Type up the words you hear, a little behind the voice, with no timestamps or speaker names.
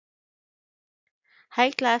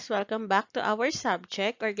Hi class, welcome back to our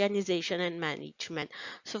subject, Organization and Management.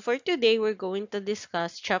 So for today, we're going to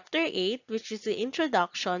discuss Chapter 8, which is the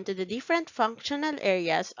introduction to the different functional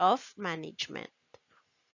areas of management.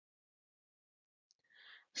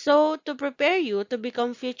 So, to prepare you to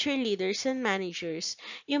become future leaders and managers,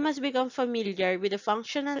 you must become familiar with the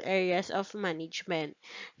functional areas of management: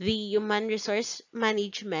 the human resource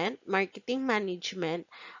management, marketing management,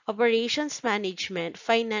 operations management,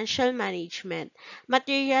 financial management,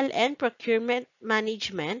 material and procurement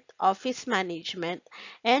management, office management,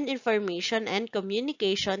 and information and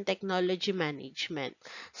communication technology management.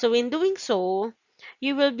 So, in doing so,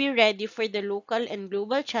 you will be ready for the local and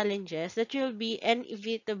global challenges that you'll be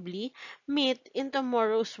inevitably meet in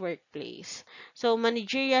tomorrow's workplace. So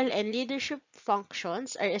managerial and leadership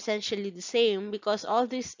functions are essentially the same because all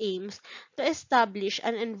this aims to establish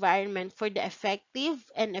an environment for the effective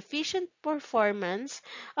and efficient performance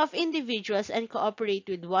of individuals and cooperate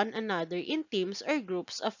with one another in teams or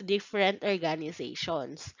groups of different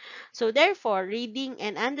organizations. So therefore, reading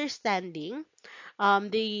and understanding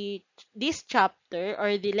the this chapter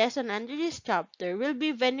or the lesson under this chapter will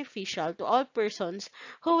be beneficial to all persons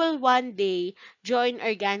who will one day join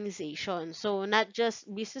organizations. So not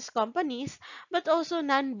just business companies, but also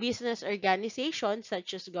non-business organizations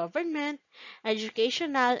such as government,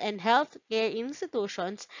 educational and healthcare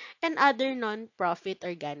institutions, and other non-profit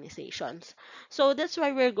organizations. So that's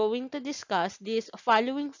why we're going to discuss these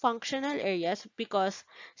following functional areas because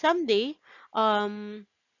someday, um,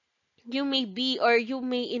 you may be or you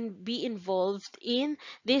may be involved in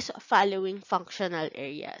these following functional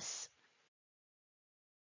areas.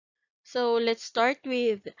 So let's start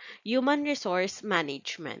with human resource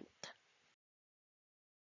management.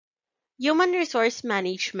 Human resource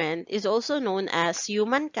management is also known as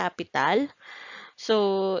human capital.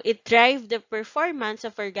 So it drives the performance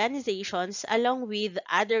of organizations along with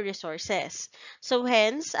other resources. So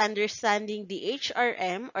hence, understanding the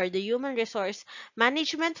HRM or the human resource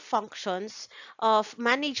management functions of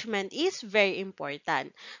management is very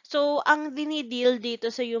important. So ang dinideal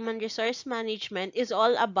dito sa human resource management is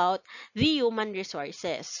all about the human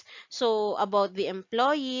resources. So about the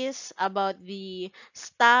employees, about the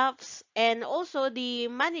staffs, and also the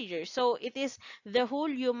managers. So it is the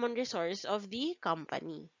whole human resource of the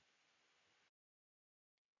company.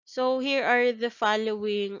 So here are the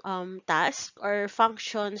following tasks or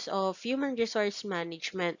functions of human resource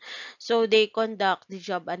management. So they conduct the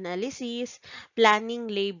job analysis, planning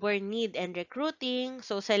labor need and recruiting,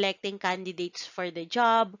 so selecting candidates for the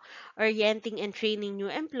job, orienting and training new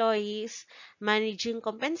employees, managing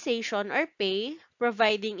compensation or pay,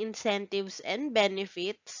 providing incentives and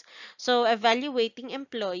benefits, so evaluating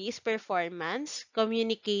employees' performance,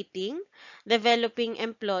 communicating, developing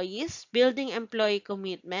employees, building employee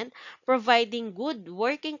commitment, providing good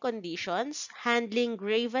working conditions, handling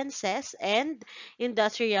grievances, and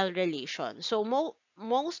industrial relations. So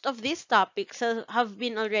most of these topics have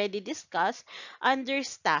been already discussed under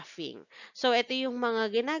staffing. So ito yung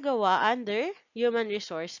mga ginagawa under human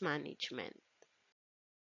resource management.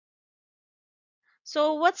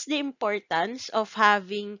 So, what's the importance of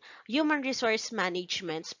having human resource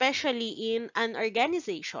management, especially in an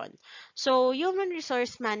organization? So, human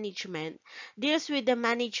resource management deals with the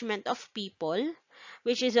management of people,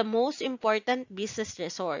 which is the most important business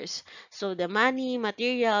resource. So, the money,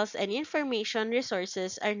 materials, and information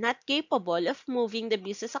resources are not capable of moving the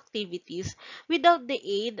business activities without the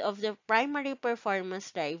aid of the primary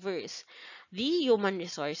performance drivers, the human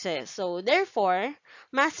resources. So, therefore,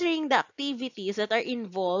 mastering the activities that are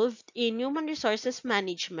involved in human resources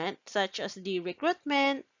management, such as the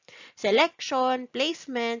recruitment, selection,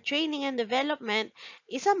 placement, training, and development,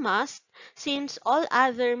 is a must since all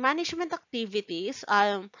other management activities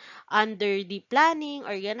under the planning,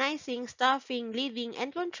 organizing, staffing, leading,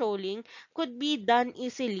 and controlling could be done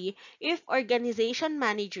easily if organization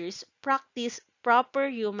managers practice proper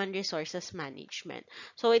human resources management.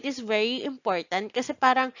 So it is very important kasi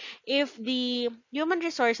parang if the human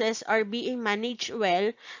resources are being managed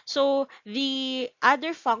well, so the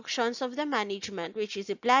other functions of the management, which is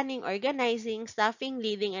the planning, organizing, staffing,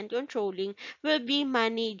 leading, and controlling, will be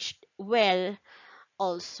managed well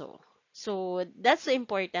also. So that's the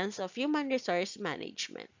importance of human resource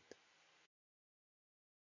management.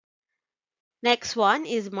 Next one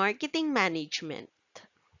is marketing management.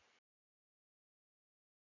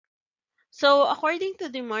 So, according to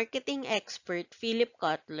the marketing expert Philip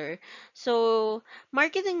Kotler, so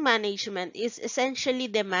marketing management is essentially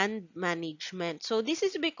demand management. So, this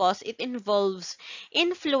is because it involves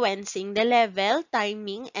influencing the level,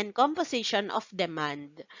 timing, and composition of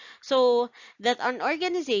demand. So, that an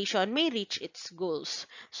organization may reach its goals.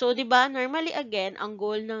 So, 'di ba, normally again, ang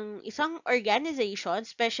goal ng isang organization,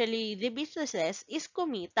 especially the businesses, is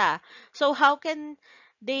kumita. So, how can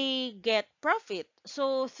they get profit?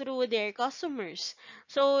 So, through their customers.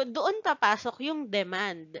 So, doon papasok yung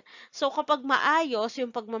demand. So, kapag maayos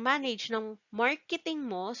yung pagmamanage ng marketing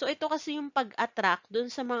mo, so ito kasi yung pag-attract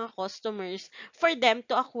dun sa mga customers for them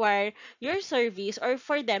to acquire your service or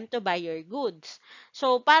for them to buy your goods.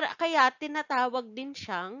 So, kaya tinatawag din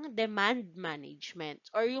siyang demand management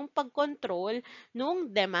or yung pag-control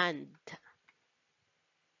nung demand.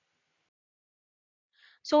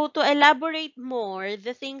 So, to elaborate more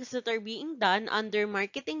the things that are being done under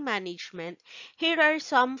marketing management, here are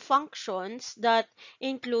some functions that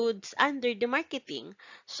includes under the marketing.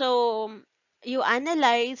 So, you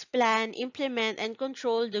analyze, plan, implement, and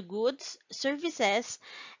control the goods, services,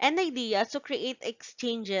 and ideas to create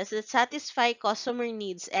exchanges that satisfy customer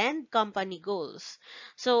needs and company goals.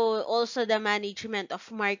 So, also the management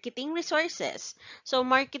of marketing resources. So,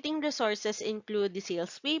 marketing resources include the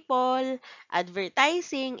salespeople,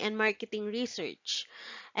 advertising, and marketing research.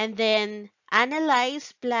 And then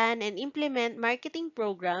analyze, plan, and implement marketing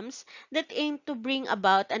programs that aim to bring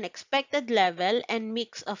about an expected level and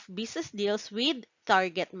mix of business deals with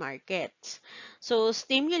target markets. So,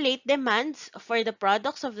 stimulate demands for the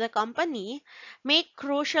products of the company, make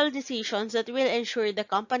crucial decisions that will ensure the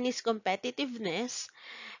company's competitiveness,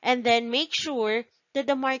 and then make sure that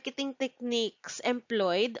the marketing techniques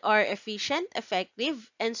employed are efficient,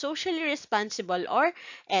 effective, and socially responsible or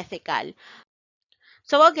ethical.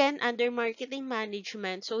 So again, under marketing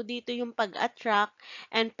management, so dito yung pag-attract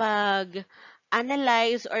and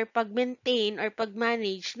pag-analyze or pag-maintain or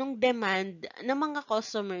pag-manage ng demand ng mga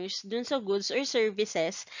customers dun sa goods or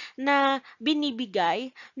services na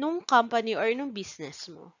binibigay nung company or nung business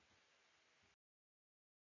mo.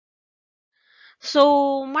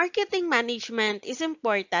 So, marketing management is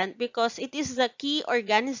important because it is the key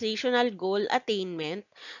organizational goal attainment.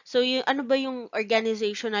 So, ano ba yung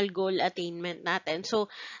organizational goal attainment natin? So,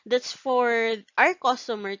 that's for our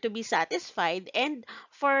customer to be satisfied and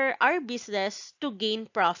for our business to gain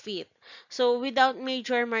profit. So, without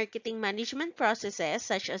major marketing management processes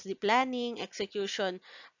such as the planning, execution,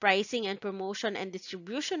 pricing, and promotion and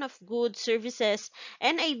distribution of goods, services,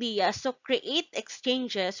 and ideas to create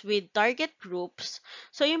exchanges with target groups.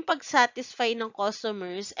 So, yung pag-satisfy ng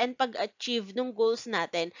customers and pag-achieve ng goals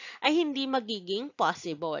natin ay hindi magiging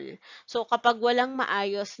possible. So, kapag walang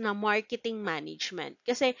maayos na marketing management.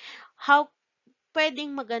 Kasi, how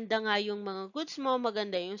pwedeng maganda nga yung mga goods mo,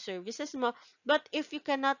 maganda yung services mo, but if you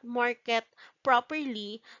cannot market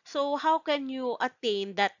properly, so how can you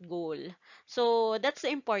attain that goal? So, that's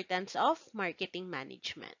the importance of marketing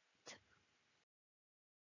management.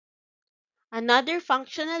 Another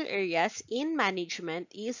functional areas in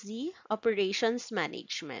management is the operations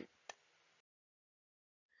management.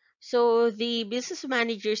 So the business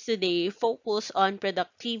managers today focus on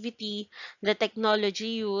productivity, the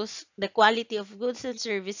technology use, the quality of goods and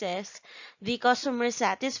services, the customer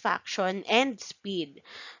satisfaction, and speed.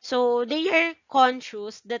 So they are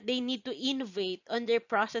conscious that they need to innovate on their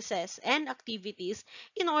processes and activities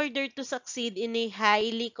in order to succeed in a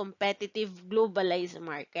highly competitive globalized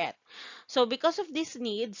market. So because of these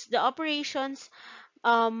needs, the operations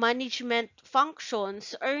management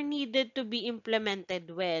functions are needed to be implemented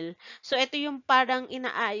well. So, ito yung parang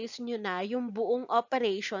inaayos nyo na yung buong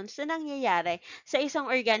operations na nangyayari sa isang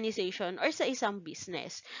organization or sa isang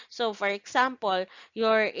business. So, for example,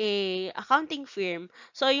 you're a accounting firm.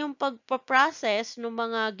 So, yung pagpaprocess ng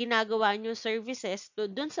mga ginagawa nyo services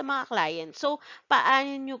dun sa mga clients. So, paano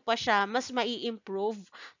nyo pa siya mas mai-improve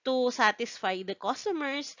to satisfy the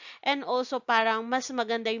customers and also parang mas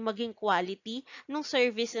maganda yung maging quality nung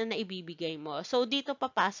service na naibibigay mo. So, dito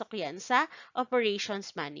papasok yan sa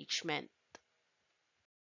operations management.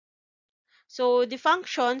 So, the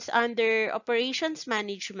functions under operations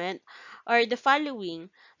management are the following.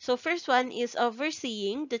 So, first one is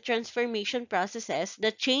overseeing the transformation processes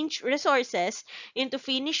that change resources into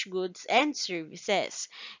finished goods and services,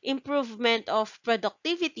 improvement of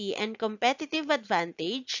productivity and competitive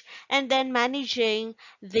advantage, and then managing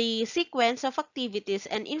the sequence of activities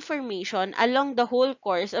and information along the whole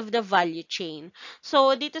course of the value chain.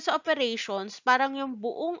 So, dito sa operations, parang yung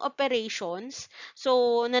buong operations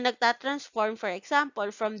so, na nagtatransform, for example,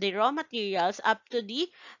 from the raw materials up to the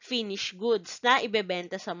finished finished goods na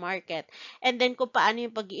ibebenta sa market. And then kung paano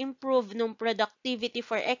yung pag-improve nung productivity,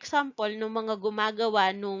 for example, nung mga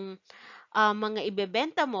gumagawa nung mga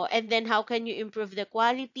ibebenta mo, and then how can you improve the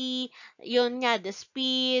quality, yun nga, the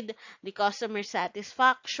speed, the customer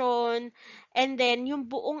satisfaction, and then yung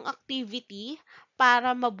buong activity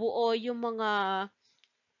para mabuo yung mga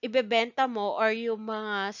ibebenta mo or yung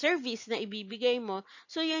mga service na ibibigay mo.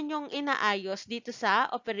 So, yun yung inaayos dito sa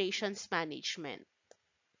operations management.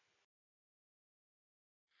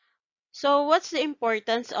 So, what's the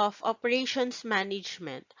importance of operations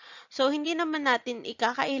management? So, hindi naman natin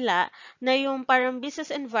ikakaila na yung parang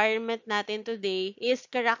business environment natin today is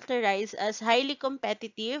characterized as highly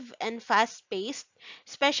competitive and fast-paced,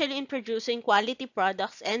 especially in producing quality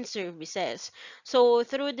products and services. So,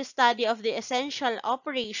 through the study of the essential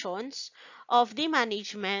operations of the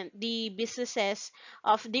management, the businesses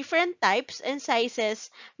of different types and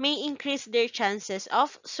sizes may increase their chances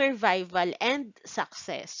of survival and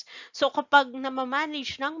success. So kapag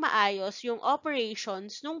namamanage ng maayos yung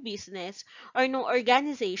operations ng business or ng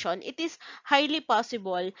organization, it is highly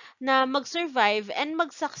possible na mag-survive and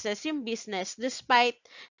mag-success yung business despite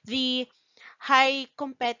the high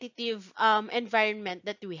competitive environment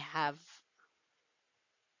that we have.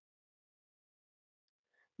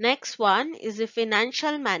 Next one is the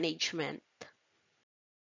financial management.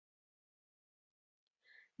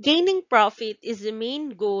 Gaining profit is the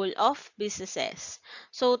main goal of businesses.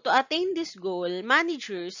 So, to attain this goal,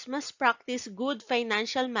 managers must practice good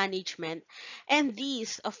financial management, and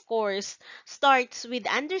this, of course, starts with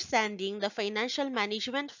understanding the financial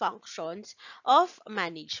management functions of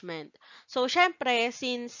management. So, syempre,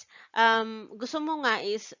 since gusto mo nga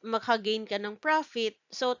is makagain ka ng profit,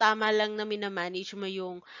 so tama lang na minamanage mo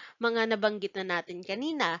yung mga nabanggit na natin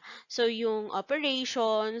kanina. So, yung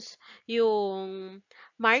operations, yung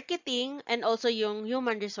marketing, and also yung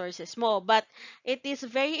human resources mo. But it is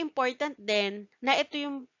very important din na ito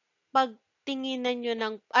yung pagtinginan nyo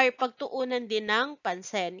ng, or pagtuunan din ng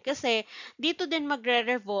pansin. Kasi dito din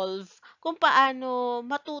magre-revolve kung paano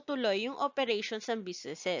matutuloy yung operations ng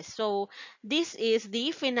businesses. So, this is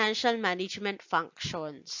the financial management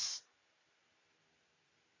functions.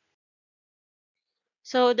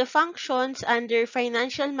 So, the functions under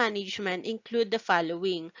financial management include the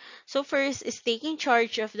following. So, first is taking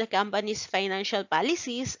charge of the company's financial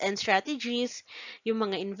policies and strategies, yung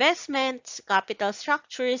mga investments, capital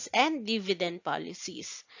structures, and dividend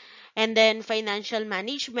policies. And then, financial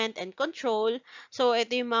management and control. So,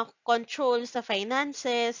 ito yung mga control sa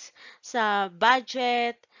finances, sa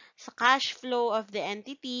budget, sa cash flow of the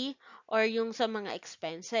entity, or yung sa mga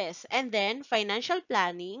expenses. And then, financial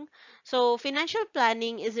planning. So, financial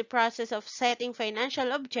planning is the process of setting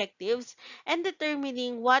financial objectives and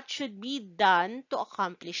determining what should be done to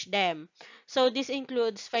accomplish them. So, this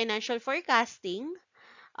includes financial forecasting,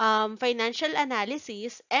 financial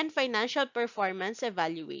analysis, and financial performance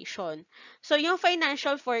evaluation. So, yung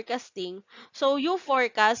financial forecasting, so you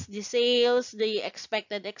forecast the sales, the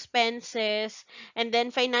expected expenses, and then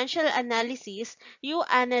financial analysis, you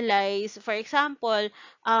analyze, for example,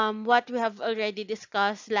 what we have already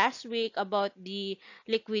discussed last week about the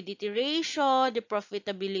liquidity ratio, the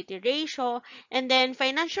profitability ratio, and then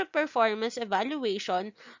financial performance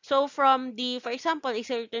evaluation. So, from the, for example, a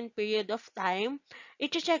certain period of time,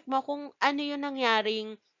 i-check mo kung ano yung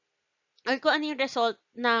nangyaring or kung ano yung result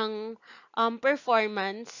ng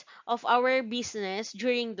performance of our business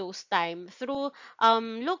during those time through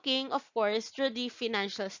looking, of course, through the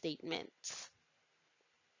financial statements.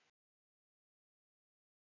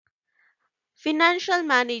 Financial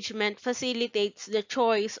management facilitates the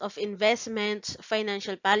choice of investments,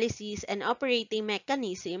 financial policies, and operating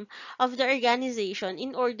mechanism of the organization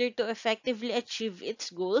in order to effectively achieve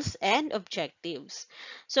its goals and objectives.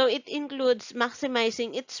 So it includes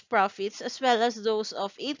maximizing its profits as well as those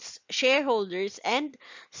of its shareholders and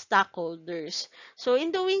stockholders. So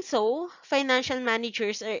in doing so, financial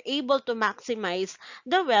managers are able to maximize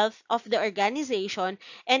the wealth of the organization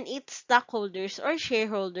and its stockholders or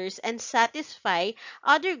shareholders and satisfy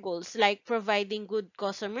other goals like providing good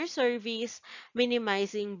customer service,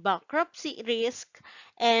 minimizing bankruptcy risk,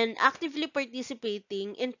 and actively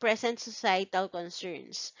participating in present societal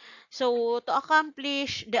concerns. So, to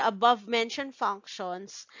accomplish the above mentioned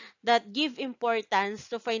functions that give importance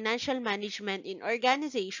to financial management in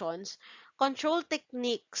organizations, control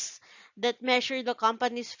techniques that measure the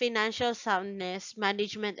company's financial soundness,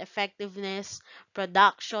 management effectiveness,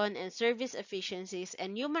 production and service efficiencies,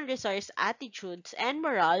 and human resource attitudes and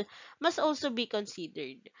morale must also be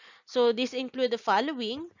considered. So these include the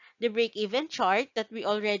following: the break-even chart that we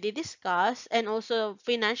already discussed, and also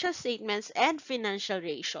financial statements and financial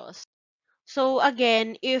ratios. So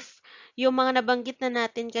again, if yung mga nabanggit na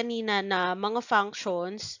natin kanina na mga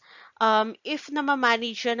functions, if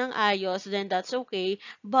na-manage siya ng ayos, then that's okay.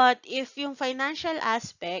 But if yung financial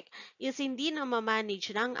aspect is hindi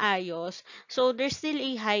na-manage ng ayos, so there's still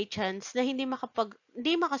a high chance na hindi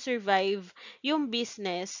makasurvive yung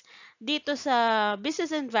business dito sa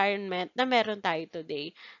business environment na meron tayo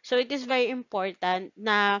today. So it is very important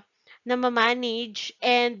na ma-manage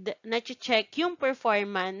and na-check yung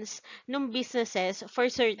performance ng businesses for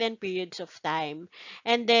certain periods of time.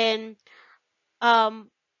 And then,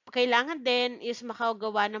 kailangan din is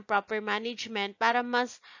makagawa ng proper management para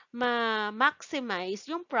mas ma-maximize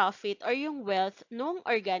yung profit or yung wealth ng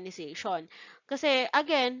organization. Kasi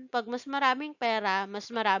again, pag mas maraming pera, mas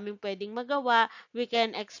maraming pwedeng magawa, we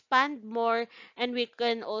can expand more, and we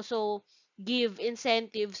can also give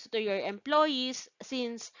incentives to your employees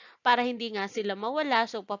since para hindi nga sila mawala,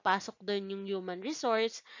 so papasok doon yung human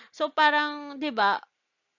resource. So parang, 'di ba,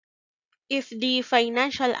 if the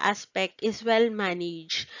financial aspect is well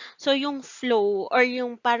managed, so yung flow or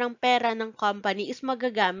yung parang pera ng company is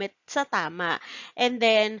magagamit sa tama. And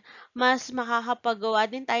then, mas makakapagawa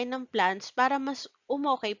din tayo ng plans para mas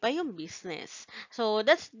umokay pa yung business. So,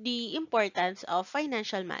 that's the importance of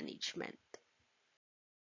financial management.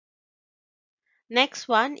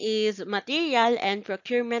 Next one is material and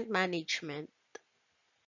procurement management.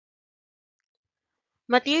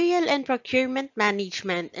 Material and procurement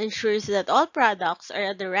management ensures that all products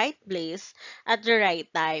are at the right place at the right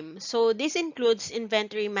time. So this includes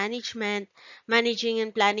inventory management, managing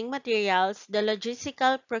and planning materials, the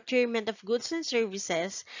logistical procurement of goods and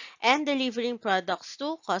services, and delivering products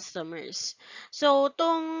to customers. So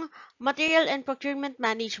tong material and procurement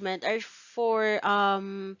management are for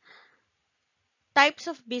types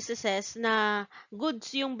of businesses na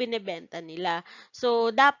goods yung binebenta nila.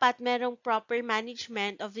 So, dapat merong proper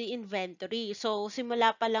management of the inventory. So,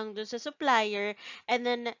 simula pa lang dun sa supplier and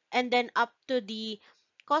then up to the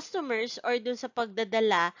customers or dun sa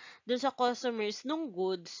pagdadala dun sa customers nung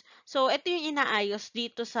goods. So, ito yung inaayos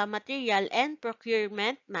dito sa material and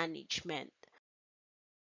procurement management.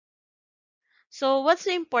 So, what's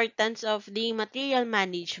the importance of the material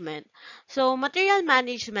management? So, material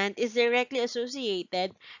management is directly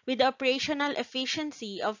associated with the operational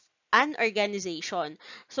efficiency of an organization.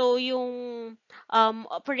 So, yung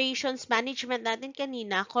operations management natin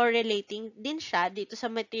kanina, correlating din siya dito sa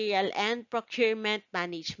material and procurement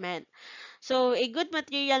management. So, a good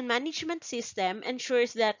material management system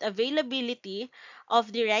ensures that availability of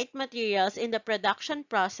the right materials in the production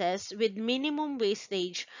process with minimum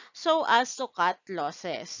wastage so as to cut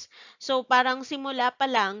losses. So, parang simula pa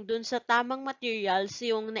lang dun sa tamang materials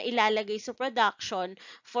yung nailalagay sa production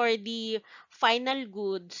for the final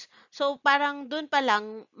goods. So, parang dun pa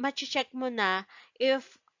lang, machi-check mo na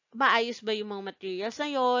if maayos ba yung mga materials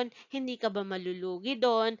na yon, hindi ka ba malulugi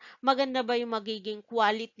doon, maganda ba yung magiging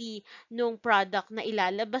quality nung product na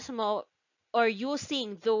ilalabas mo or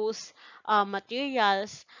using those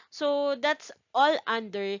materials. So that's all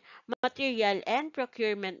under material and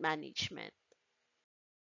procurement management.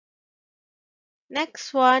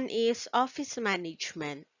 Next one is office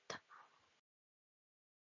management.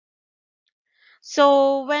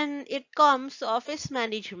 So when it comes to office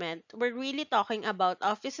management, we're really talking about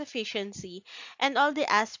office efficiency and all the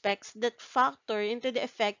aspects that factor into the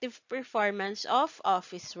effective performance of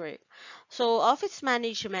office work. So office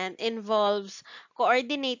management involves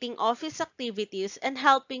coordinating office activities and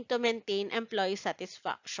helping to maintain employee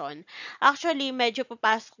satisfaction. Actually, medyo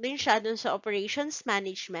papasok din siya dun sa operations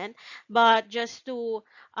management, but just to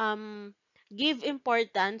um, give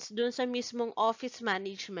importance dun sa mismong office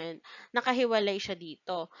management, nakahiwalay siya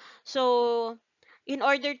dito. So, in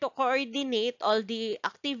order to coordinate all the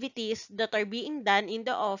activities that are being done in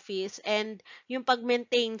the office and yung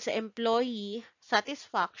pag-maintain sa employee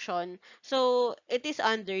satisfaction, so it is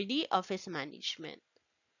under the office management.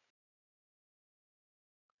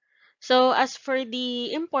 So, as for the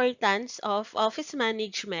importance of office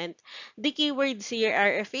management, the keywords here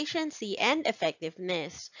are efficiency and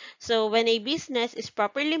effectiveness. So, when a business is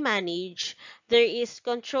properly managed, there is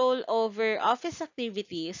control over office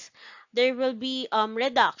activities. There will be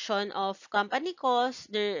reduction of company costs.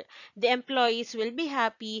 The employees will be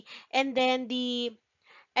happy, and then the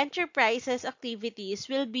enterprise's activities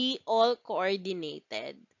will be all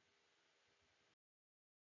coordinated.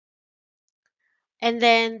 And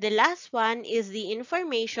then the last one is the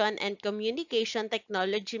information and communication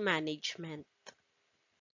technology management.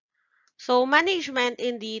 So, management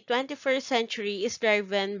in the 21st century is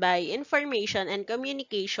driven by information and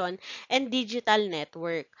communication and digital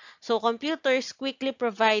network. So, computers quickly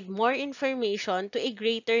provide more information to a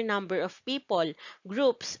greater number of people,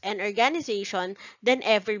 groups, and organizations than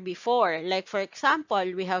ever before. Like, for example,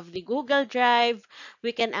 we have the Google Drive,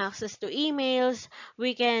 we can access to emails,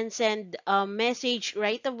 we can send a message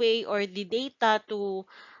right away or the data to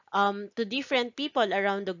different people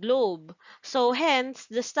around the globe. So hence,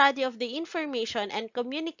 the study of the information and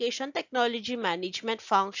communication technology management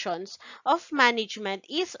functions of management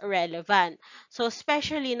is relevant. So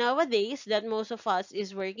especially nowadays that most of us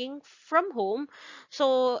is working from home.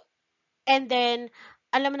 So, and then,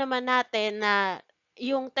 alam naman natin na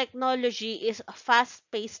yung technology is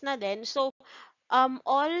fast-paced na din. So,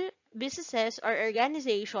 all businesses or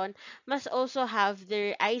organization must also have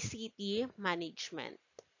their ICT management.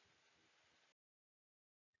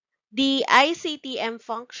 The ICTM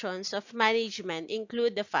functions of management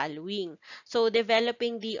include the following. So,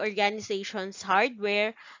 developing the organization's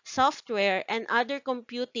hardware, software, and other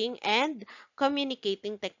computing and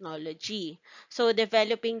communicating technology. So,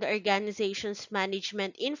 developing the organization's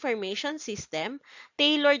management information system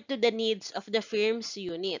tailored to the needs of the firm's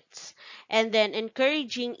units. And then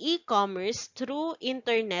encouraging e-commerce through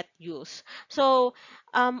internet use. So,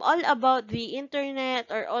 all about the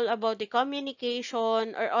internet or all about the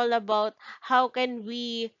communication or all about how can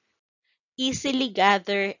we easily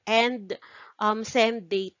gather and send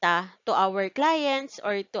data to our clients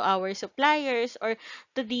or to our suppliers or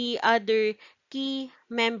to the other key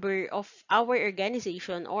member of our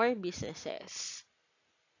organization or businesses.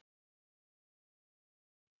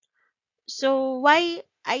 So why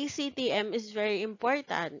ICTM is very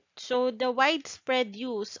important? So the widespread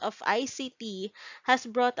use of ICT has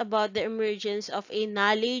brought about the emergence of a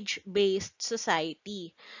knowledge-based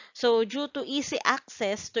society. So due to easy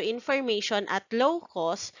access to information at low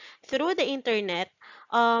cost through the internet,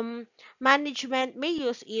 um, management may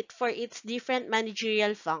use it for its different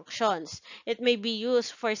managerial functions. It may be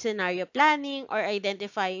used for scenario planning or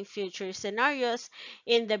identifying future scenarios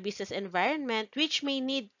in the business environment, which may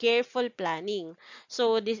need careful planning.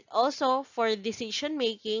 So, this also for decision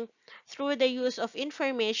making through the use of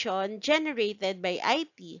information generated by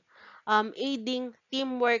IT, aiding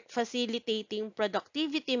teamwork, facilitating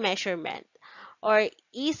productivity measurement, or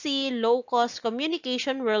easy, low cost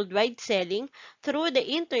communication, worldwide selling through the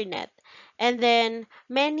internet, and then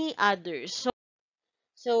many others.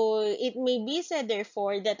 So it may be said,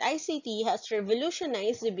 therefore, that ICT has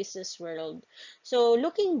revolutionized the business world. So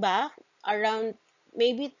looking back, around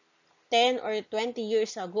maybe 10 or 20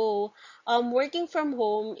 years ago, working from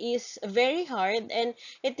home is very hard and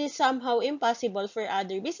it is somehow impossible for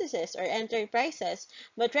other businesses or enterprises.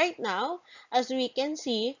 But right now, as we can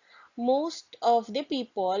see, most of the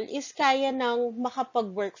people is kaya nang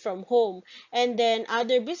makapag-work from home. And then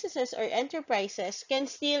other businesses or enterprises can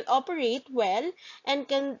still operate well and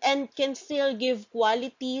can still give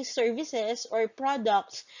quality services or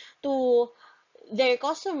products to their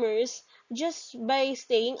customers just by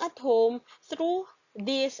staying at home through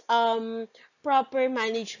this proper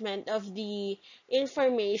management of the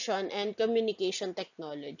information and communication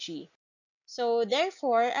technology. So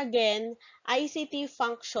therefore, again, ICT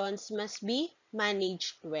functions must be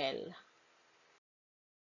managed well.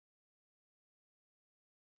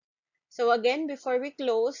 So again, before we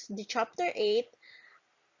close the chapter 8,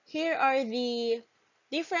 here are the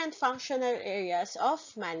different functional areas of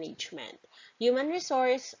management: human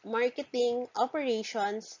resource, marketing,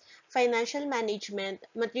 operations, financial management,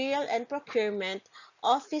 material and procurement,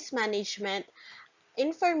 office management,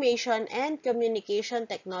 information and communication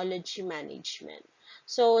technology management.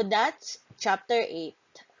 So that's chapter 8.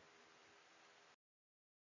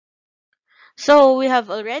 So we have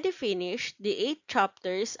already finished the 8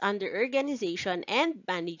 chapters under organization and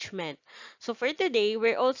management. So for today,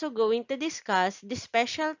 we're also going to discuss the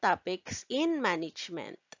special topics in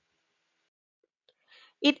management.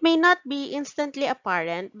 It may not be instantly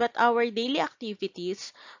apparent, but our daily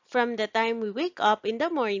activities, from the time we wake up in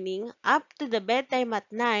the morning up to the bedtime at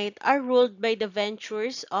night, are ruled by the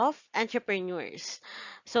ventures of entrepreneurs.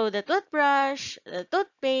 So the toothbrush, the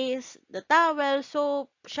toothpaste, the towel,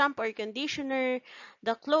 soap, shampoo or conditioner,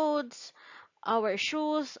 the clothes, our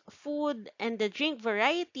shoes, food, and the drink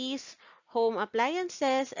varieties, home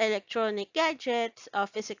appliances, electronic gadgets,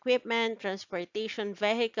 office equipment, transportation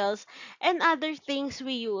vehicles, and other things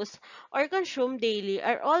we use or consume daily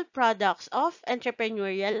are all products of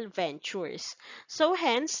entrepreneurial ventures. So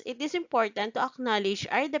hence, it is important to acknowledge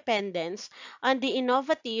our dependence on the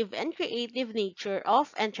innovative and creative nature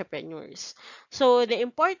of entrepreneurs. So the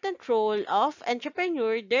important role of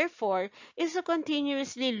entrepreneur, therefore, is to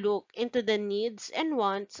continuously look into the needs and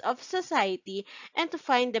wants of society and to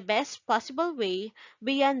find the best possible way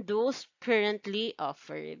beyond those currently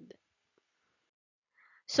offered.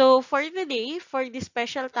 So for today, for the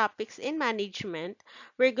special topics in management,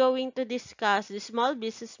 we're going to discuss the small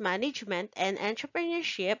business management and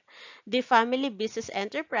entrepreneurship, the family business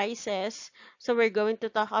enterprises. So we're going to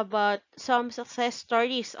talk about some success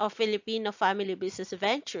stories of Filipino family business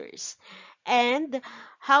ventures and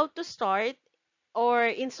how to start, or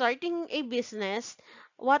in starting a business,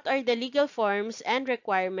 what are the legal forms and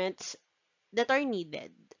requirements that are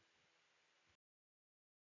needed.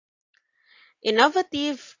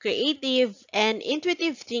 Innovative, creative, and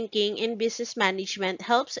intuitive thinking in business management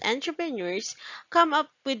helps entrepreneurs come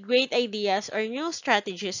up with great ideas or new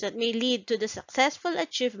strategies that may lead to the successful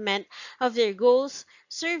achievement of their goals,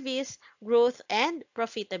 service, growth, and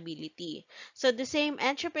profitability. So the same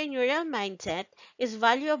entrepreneurial mindset is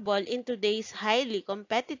valuable in today's highly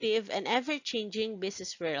competitive and ever-changing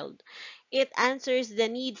business world. It answers the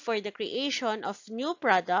need for the creation of new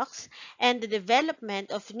products and the development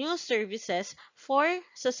of new services for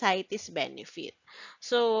society's benefit.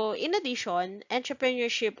 So, in addition,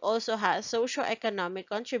 entrepreneurship also has socio-economic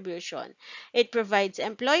contribution. It provides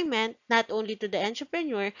employment not only to the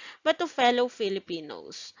entrepreneur but to fellow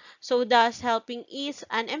Filipinos. So, thus helping ease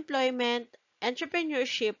unemployment.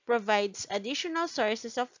 Entrepreneurship provides additional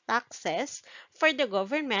sources of taxes for the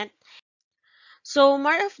government. So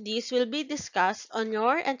more of this will be discussed on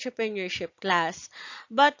your entrepreneurship class.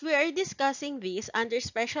 But we are discussing this under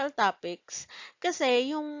special topics kasi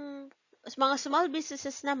yung mga small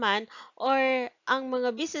businesses naman or ang mga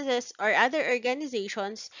businesses or other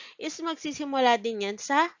organizations is magsisimula din yan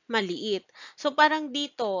sa maliit. So parang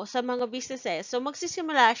dito sa mga businesses, so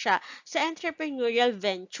magsisimula siya sa entrepreneurial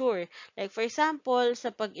venture. Like for example, sa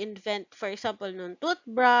pag-invent for example ng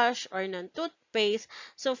toothbrush or ng toothpaste.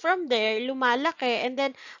 So, from there, lumalaki and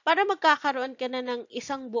then para magkakaroon ka na ng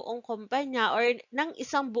isang buong kumpanya or ng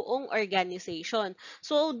isang buong organization.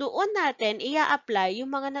 So, doon natin ia-apply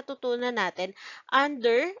yung mga natutunan natin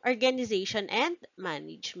under organization and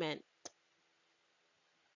management.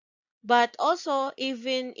 But also,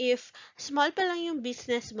 even if small pa lang yung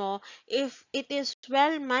business mo, if it is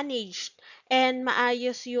well managed and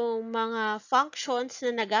maayos yung mga functions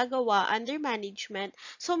na nagagawa under management,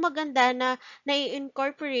 so maganda na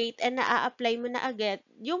nai-incorporate and na-apply mo na agad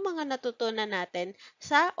yung mga natutunan natin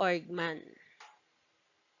sa OrgMan.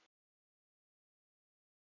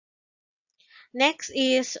 Next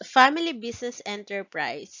is family business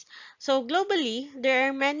enterprise. So globally, there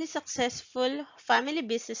are many successful family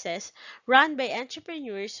businesses run by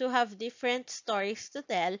entrepreneurs who have different stories to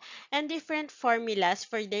tell and different formulas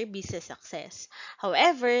for their business success.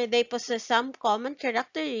 However, they possess some common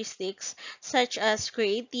characteristics such as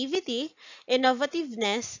creativity,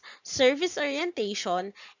 innovativeness, service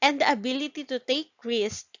orientation, and the ability to take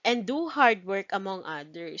risks and do hard work among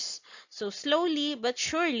others. So slowly but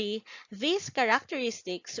surely, these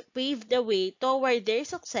characteristics paved the way toward their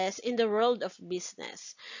success in the world of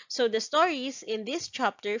business. So the stories in this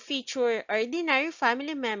chapter feature ordinary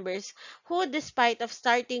family members who, despite of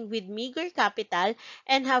starting with meager capital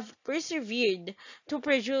and have persevered to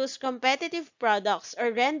produce competitive products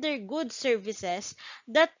or render good services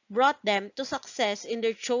that brought them to success in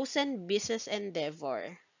their chosen business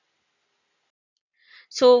endeavor.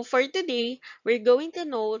 So for today, we're going to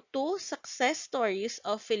know two success stories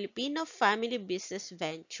of Filipino family business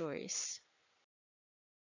ventures.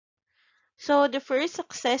 So the first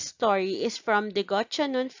success story is from the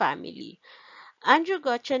Gotchanon family. Andrew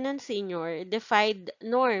Gotchanon Sr. defied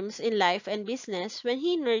norms in life and business when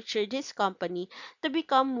he nurtured his company to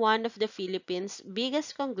become one of the Philippines'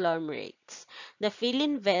 biggest conglomerates, the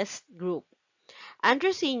Philinvest Group.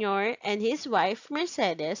 Andrew Sr. and his wife,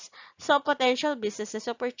 Mercedes, saw potential business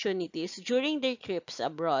opportunities during their trips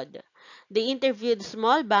abroad. They interviewed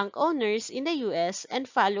small bank owners in the US and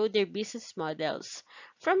followed their business models.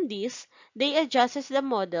 From this, they adjusted the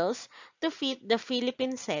models to fit the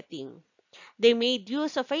Philippine setting. They made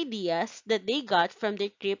use of ideas that they got from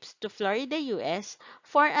their trips to Florida, US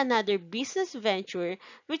for another business venture,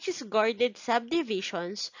 which is guarded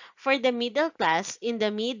subdivisions for the middle class in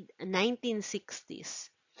the mid-1960s.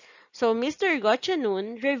 So Mr.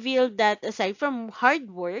 Gotchanon revealed that aside from hard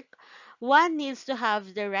work, one needs to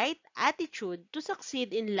have the right attitude to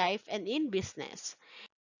succeed in life and in business.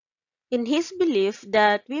 In his belief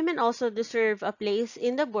that women also deserve a place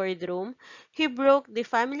in the boardroom, he broke the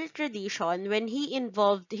family tradition when he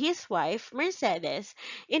involved his wife, Mercedes,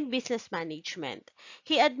 in business management.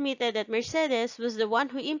 He admitted that Mercedes was the one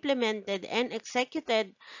who implemented and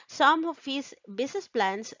executed some of his business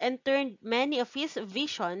plans and turned many of his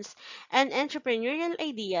visions and entrepreneurial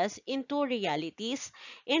ideas into realities.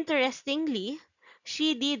 Interestingly,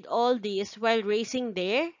 she did all this while raising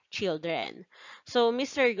their children. So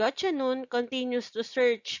Mr. Gotchanun continues to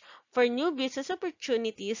search for new business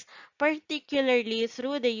opportunities, particularly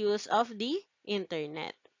through the use of the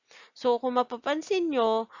internet. So kung mapapansin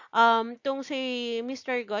nyo, tong si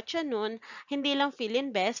Mr. Gotchanun, hindi lang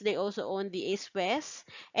Philinvest, they also own the Ace West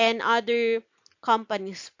and other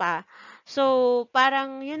companies pa. So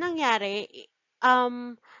parang yun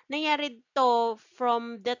um, nangyari to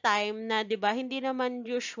from the time na 'di ba hindi naman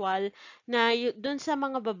usual na dun sa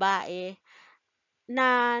mga babae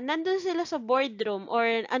na nandun sila sa boardroom or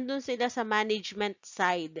andun sila sa management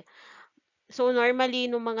side. So, normally,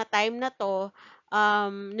 nung mga time na to,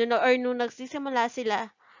 nung nagsisimula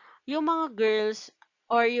sila, yung mga girls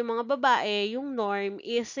or yung mga babae, yung norm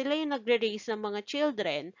is sila yung nagre-raise ng mga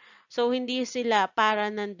children. So, hindi sila para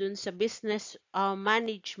nandun sa business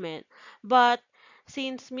management. But,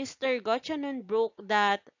 since Mr. Gochanon broke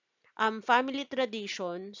that family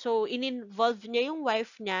tradition, so in-involve niya yung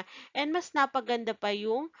wife niya and mas napaganda pa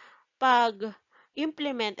yung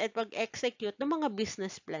pag-implement at pag-execute ng mga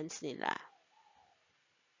business plans nila.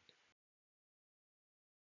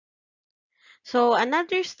 So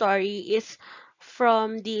another story is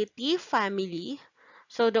from the T family.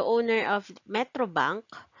 So the owner of Metrobank,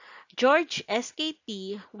 George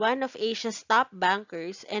SKT, one of Asia's top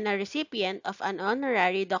bankers and a recipient of an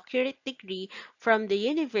honorary doctorate degree from the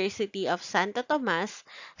University of Santo Tomas,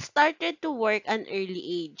 started to work at an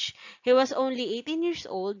early age. He was only 18 years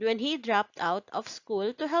old when he dropped out of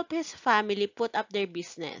school to help his family put up their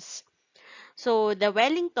business. So, the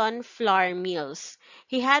Wellington Flour Mills.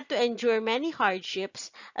 He had to endure many hardships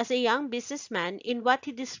as a young businessman in what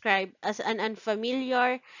he described as an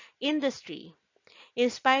unfamiliar industry. In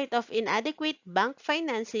spite of inadequate bank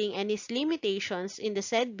financing and his limitations in the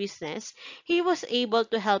said business, he was able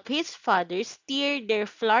to help his father steer their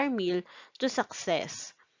flour mill to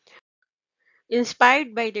success.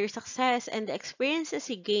 Inspired by their success and the experiences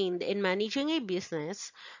he gained in managing a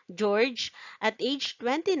business, George, at age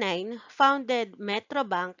 29, founded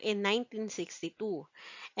Metrobank in 1962.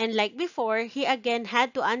 And like before, he again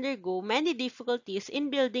had to undergo many difficulties in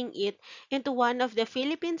building it into one of the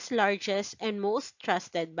Philippines' largest and most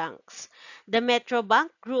trusted banks. The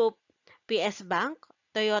Metrobank Group, PS Bank,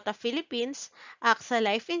 Toyota Philippines, AXA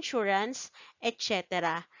Life Insurance,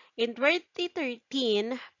 etc. In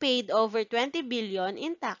 2013, paid over 20 billion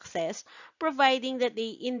in taxes, providing that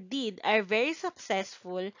they indeed are very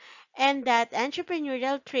successful and that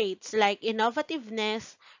entrepreneurial traits like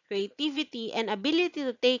innovativeness, creativity, and ability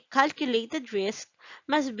to take calculated risks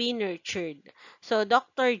must be nurtured. So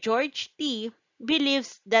Dr. George T.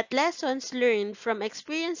 believes that lessons learned from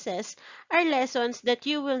experiences are lessons that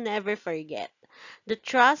you will never forget. The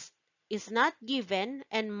trust is not given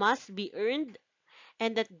and must be earned,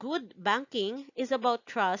 and that good banking is about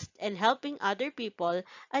trust and helping other people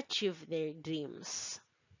achieve their dreams.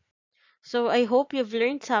 So I hope you've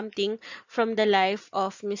learned something from the life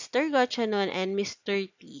of Mr. Gochanon and Mr.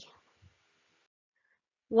 T.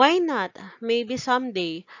 Why not? Maybe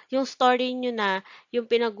someday, yung story nyo na, yung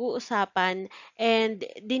pinag-uusapan and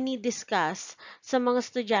dinidiscuss sa mga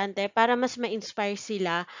estudyante para mas ma-inspire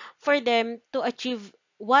sila for them to achieve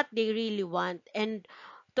what they really want and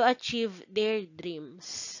to achieve their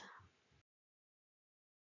dreams.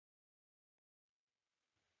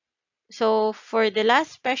 So, for the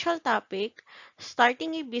last special topic,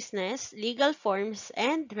 starting a business, legal forms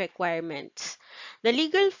and requirements. The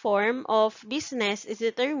legal form of business is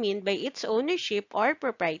determined by its ownership or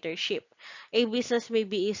proprietorship. A business may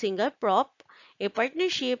be a single prop, a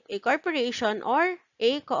partnership, a corporation, or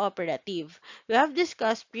a cooperative. We have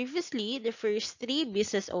discussed previously the first three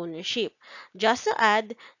business ownership. Just to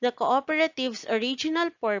add, the cooperative's original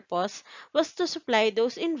purpose was to supply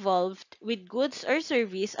those involved with goods or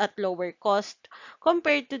service at lower cost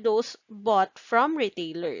compared to those bought from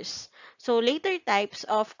retailers. So later types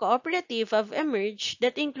of cooperative have emerged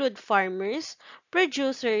that include farmers,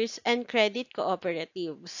 producers, and credit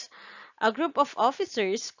cooperatives. A group of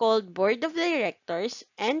officers called Board of Directors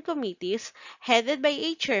and committees headed by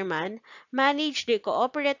a chairman manage the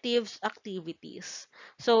cooperative's activities.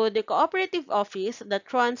 So the cooperative office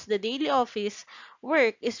that runs the daily office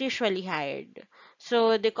work is usually hired.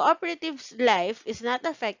 So the cooperative's life is not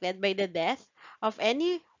affected by the death of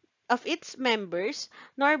any of its members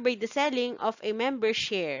nor by the selling of a member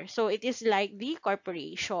share. So it is like the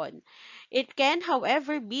corporation. It can,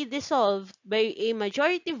 however, be dissolved by a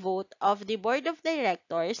majority vote of the board of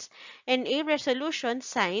directors and a resolution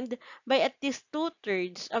signed by at least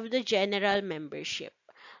two-thirds of the general membership.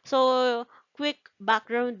 So, quick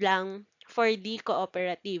background lang for the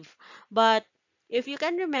cooperative. But if you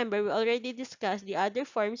can remember, we already discussed the other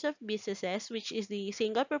forms of businesses, which is the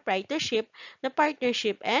single proprietorship, the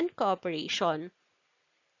partnership, and cooperation.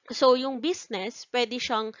 So, yung business, pwede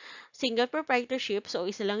siyang single proprietorship, so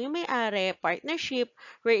isa lang yung may-ari, partnership,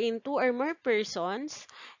 wherein two or more persons,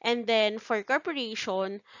 and then for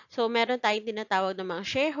corporation, so meron tayong tinatawag ng mga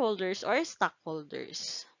shareholders or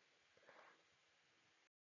stockholders.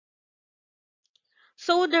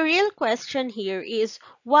 So the real question here is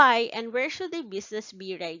why and where should a business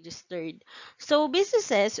be registered? So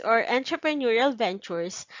businesses or entrepreneurial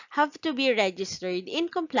ventures have to be registered in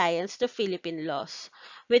compliance to Philippine laws.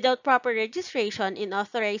 Without proper registration in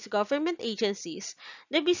authorized government agencies,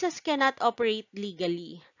 the business cannot operate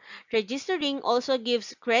legally. Registering also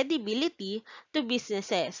gives credibility to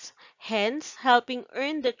businesses, hence helping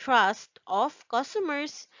earn the trust of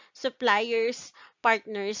customers, suppliers,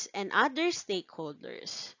 partners, and other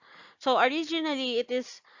stakeholders. So originally, it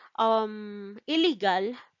is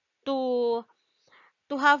illegal to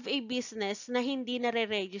have a business na hindi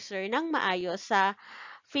nare-register ng maayos sa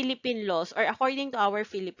Philippine laws or according to our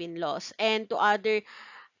Philippine laws and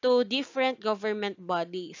to different government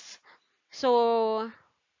bodies. So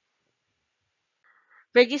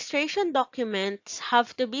registration documents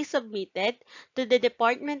have to be submitted to the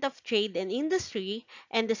Department of Trade and Industry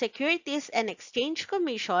and the Securities and Exchange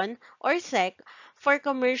Commission or SEC for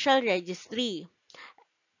commercial registry.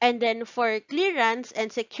 And then for clearance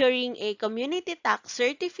and securing a community tax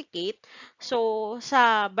certificate, so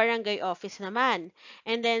sa barangay office naman.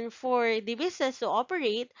 And then for the business to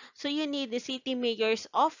operate, so you need the city mayor's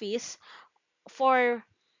office for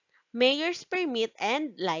mayor's permit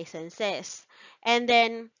and licenses. And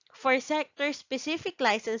then for sector-specific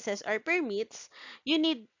licenses or permits, you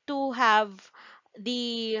need to have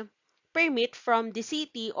the permit from the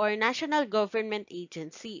city or national government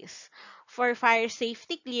agencies. For fire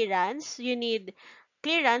safety clearance, you need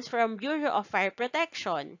clearance from Bureau of Fire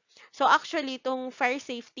Protection. So actually, itong fire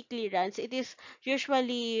safety clearance, it is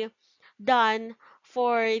usually done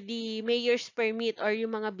for the mayor's permit or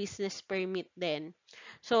yung mga business permit din.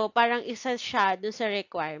 So, parang isa siya dun sa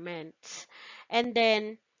requirements. And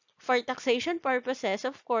then, for taxation purposes,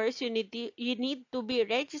 of course, you need to be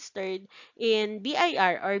registered in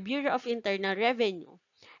BIR or Bureau of Internal Revenue.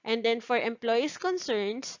 And then for employees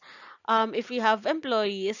concerns, if you have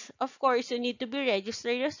employees, of course, you need to be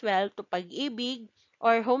registered as well to Pag-ibig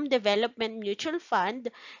or Home Development Mutual Fund,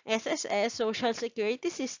 SSS, Social Security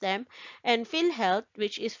System, and PhilHealth,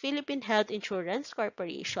 which is Philippine Health Insurance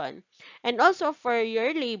Corporation. And also for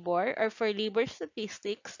your labor or for labor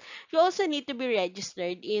statistics, you also need to be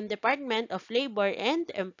registered in Department of Labor and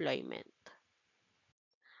Employment.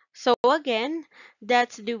 So again,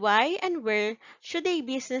 that's the why and where should a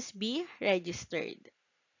business be registered.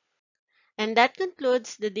 And that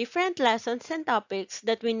concludes the different lessons and topics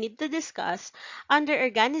that we need to discuss under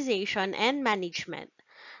organization and management.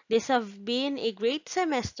 This have been a great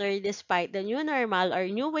semester despite the new normal or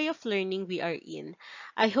new way of learning we are in.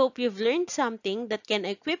 I hope you've learned something that can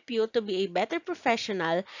equip you to be a better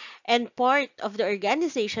professional and part of the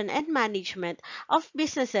organization and management of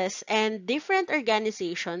businesses and different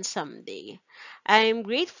organizations someday. I am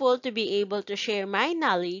grateful to be able to share my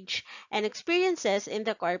knowledge and experiences in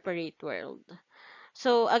the corporate world.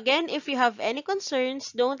 So again, if you have any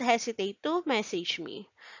concerns, don't hesitate to message me.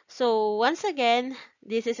 So once again,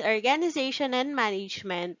 this is Organization and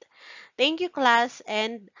Management. Thank you, class,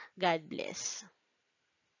 and God bless.